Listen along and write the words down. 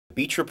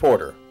Beach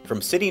Reporter.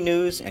 From city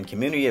news and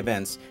community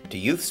events to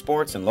youth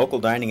sports and local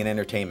dining and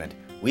entertainment,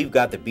 we've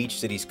got the beach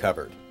cities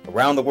covered.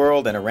 Around the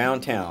world and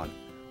around town,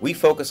 we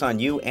focus on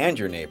you and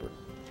your neighbor.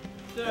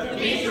 The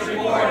Beach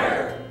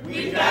Reporter.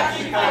 We've got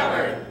you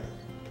covered.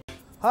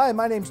 Hi,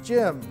 my name's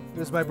Jim.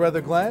 This is my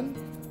brother Glenn.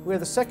 We are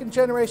the second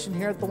generation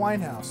here at the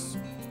Wine House.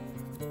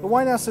 The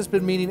Wine House has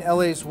been meeting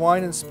LA's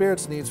wine and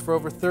spirits needs for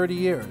over 30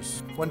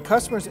 years. When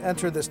customers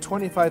enter this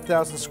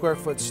 25,000 square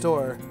foot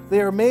store,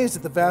 they are amazed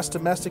at the vast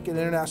domestic and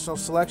international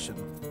selection.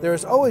 There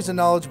is always a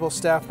knowledgeable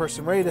staff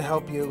person ready to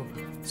help you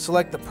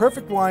select the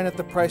perfect wine at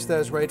the price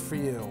that is right for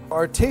you.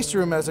 Our tasting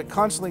room has a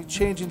constantly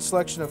changing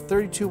selection of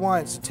 32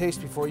 wines to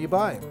taste before you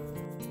buy.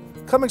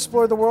 Come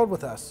explore the world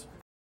with us.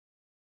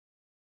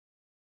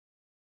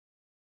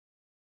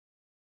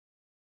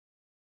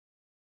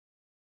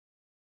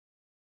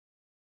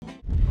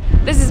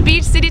 This is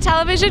Beach City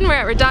Television. We're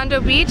at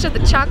Redondo Beach at the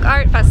Chalk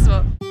Art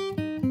Festival.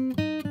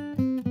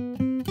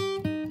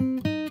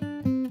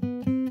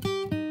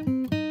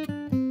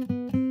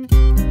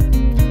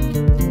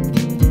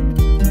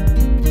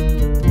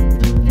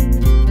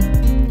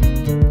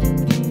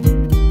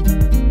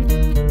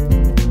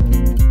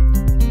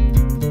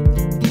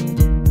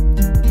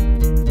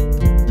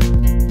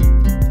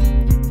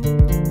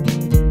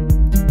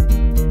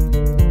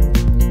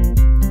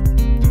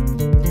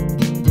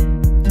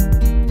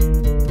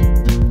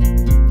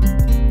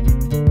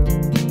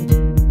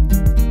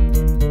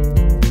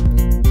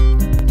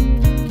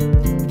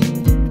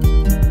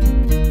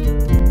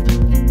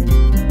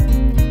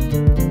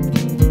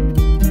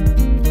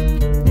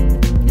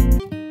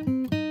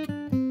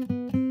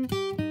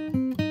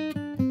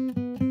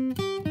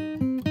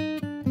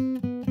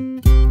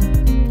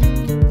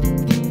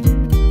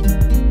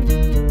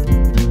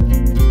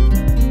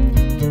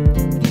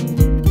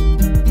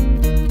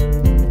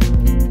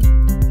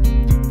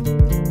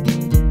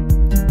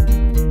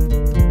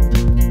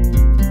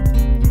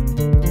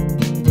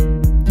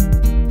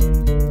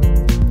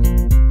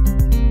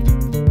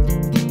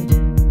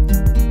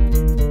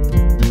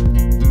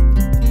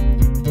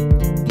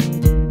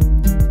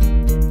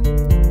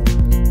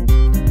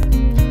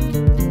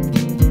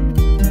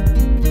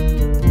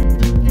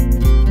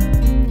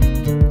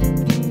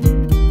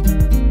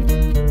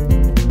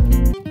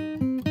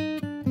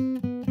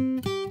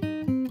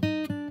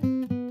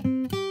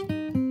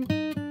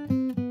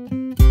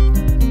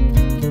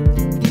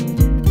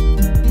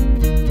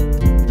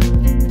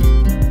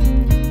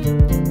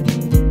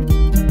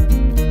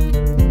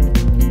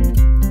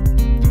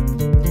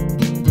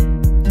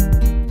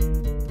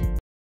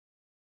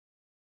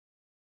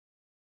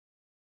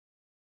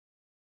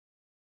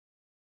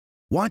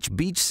 Watch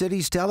Beach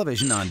Cities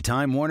Television on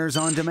Time Warner's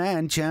On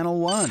Demand Channel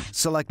 1.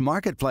 Select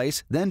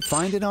Marketplace, then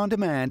find it on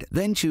demand,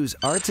 then choose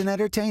Arts and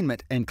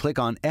Entertainment and click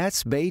on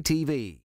S-Bay TV.